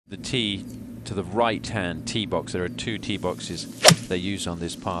The tee to the right-hand tee box. There are two tee boxes they use on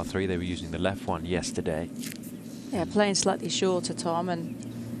this par 3. They were using the left one yesterday. Yeah, playing slightly shorter, Tom,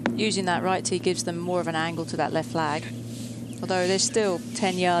 and using that right tee gives them more of an angle to that left flag. Although there's still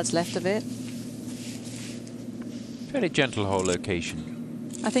 10 yards left of it. Fairly gentle hole location.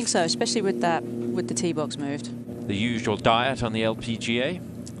 I think so, especially with the tee box moved. The usual diet on the LPGA.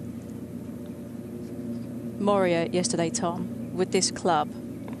 Moriya yesterday, Tom, with this club,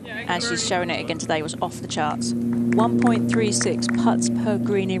 as she's showing it again today, was off the charts. 1.36 putts per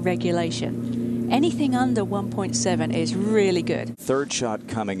green in regulation. Anything under 1.7 is really good. Third shot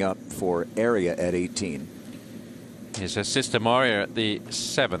coming up for Area at 18. Here's her sister Moriya at the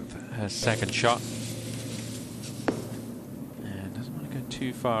 7th, her second shot. And doesn't want to go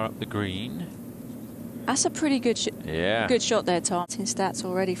too far up the green. That's a pretty good good shot there, Tom. His stats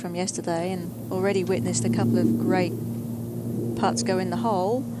already from yesterday, and already witnessed a couple of great putts go in the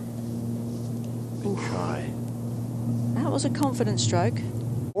hole. Try. That was a confident stroke.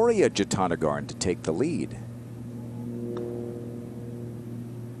 Moriya Jutanugarn to take the lead.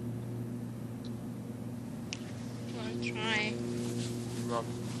 Try.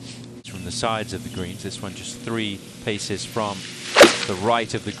 From the sides of the greens, this one just 3 paces from the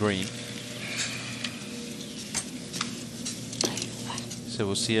right of the green. So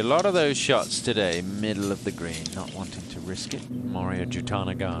we'll see a lot of those shots today, middle of the green, not wanting to risk it. Moriya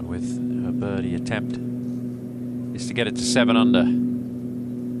Jutanugarn with her birdie attempt is to get it to 7 under.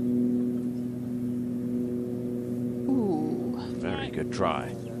 Ooh. Very good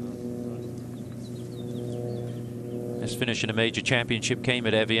try. This finish in a major championship came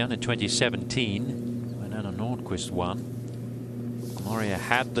at Evian in 2017 when Anna Nordqvist won. Moriya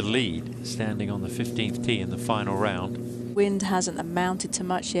had the lead standing on the 15th tee in the final round. Wind hasn't amounted to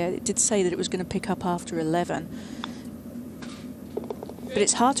much yet. It did say that it was going to pick up after 11. But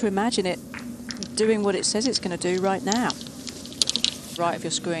it's hard to imagine it doing what it says it's going to do right now. Right of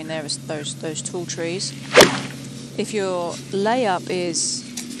your screen there is those tall trees. If your layup is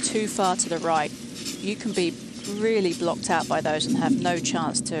too far to the right, you can be really blocked out by those and have no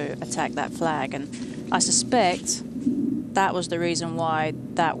chance to attack that flag. And I suspect that was the reason why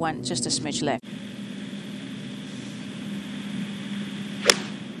that went just a smidge left.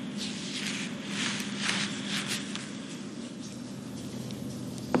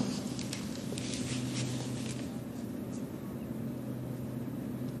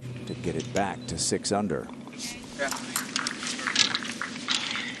 To get it back to 6 under.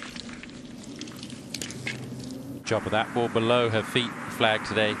 Job of that ball below her feet, flag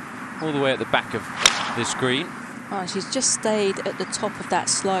today, all the way at the back of this green. Oh, she's just stayed at the top of that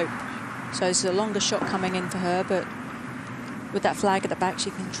slope. So it's a longer shot coming in for her, but with that flag at the back,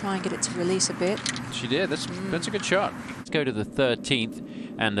 she can try and get it to release a bit. She did. That's a good shot. Let's go to the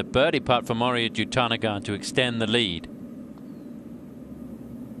 13th and the birdie putt for Moriya Jutanugarn to extend the lead.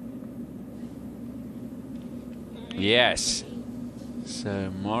 Yes.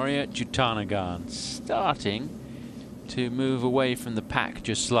 So Moriya Jutanugarn starting to move away from the pack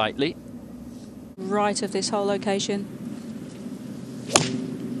just slightly. Right of this whole location.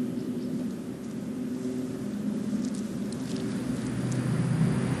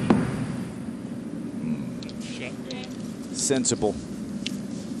 Sensible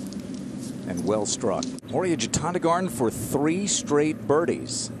and well struck. Moriya Jutanugarn for 3 straight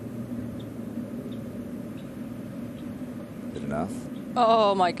birdies. Good enough.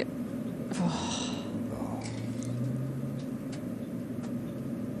 Oh my God.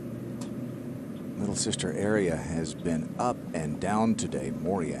 Little sister Area has been up and down today.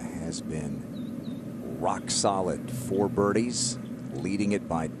 Moriya has been rock solid. 4 birdies, leading it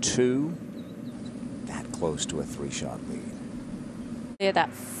by 2. That close to a 3-shot lead. Yeah,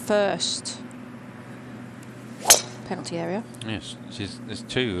 that first penalty area. Yes, there's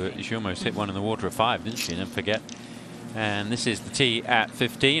 2. She almost hit one in the water at 5, didn't she? Don't forget. And this is the tee at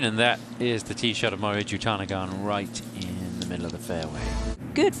 15, and that is the tee shot of Moriya Jutanugarn right in the middle of the fairway.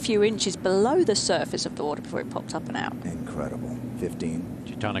 Good few inches below the surface of the water before it popped up and out. Incredible. 15.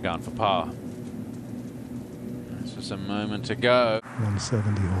 Jutanugarn for par. This was a moment to go.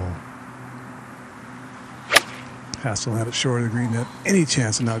 170 hole. Hassel had it short of the green. Had any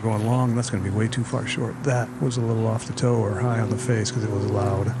chance of not going long, that's going to be way too far short. That was a little off the toe or high on the face because it was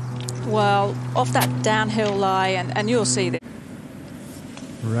loud. Well, off that downhill lie, and you'll see that.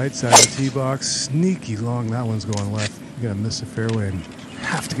 Right side of the tee box, sneaky long. That one's going left. You got to miss the fairway and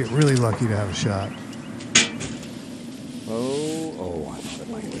have to get really lucky to have a shot. Oh, I thought it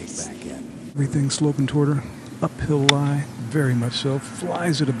might get back in. Everything sloping toward her. Uphill lie, very much so.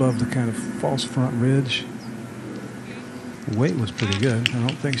 Flies it above the kind of false front ridge. Weight was pretty good. I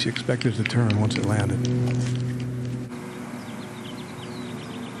don't think she expected it to turn once it landed.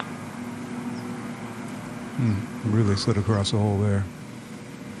 Really slid across the hole there.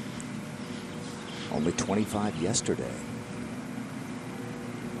 Only 25 yesterday.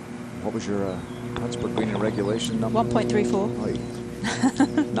 What was your putts per green in regulation number?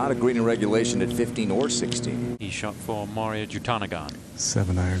 1.34. Not a green in regulation at 15 or 16. He shot for Moriya Jutanugarn.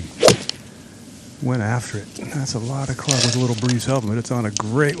 7-iron. Went after it. That's a lot of club with a little breeze helping, but it's on a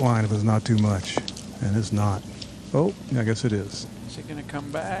great line if it's not too much. And it's not. Oh, I guess it is. Is it going to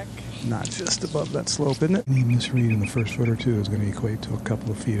come back? Not just above that slope, isn't it? Even this read in the first foot or two is going to equate to a couple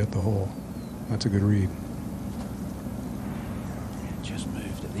of feet at the hole. That's a good read. Just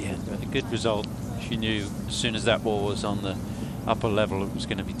moved at the end, but a good result. She knew as soon as that ball was on the upper level it was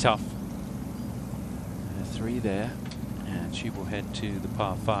going to be tough. 3 there, and she will head to the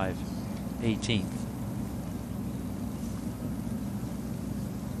par 5, 18th.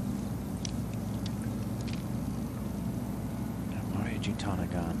 Moriya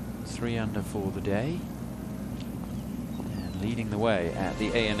Jutanugarn, 3 under for the day, and leading the way at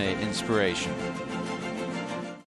the ANA Inspiration.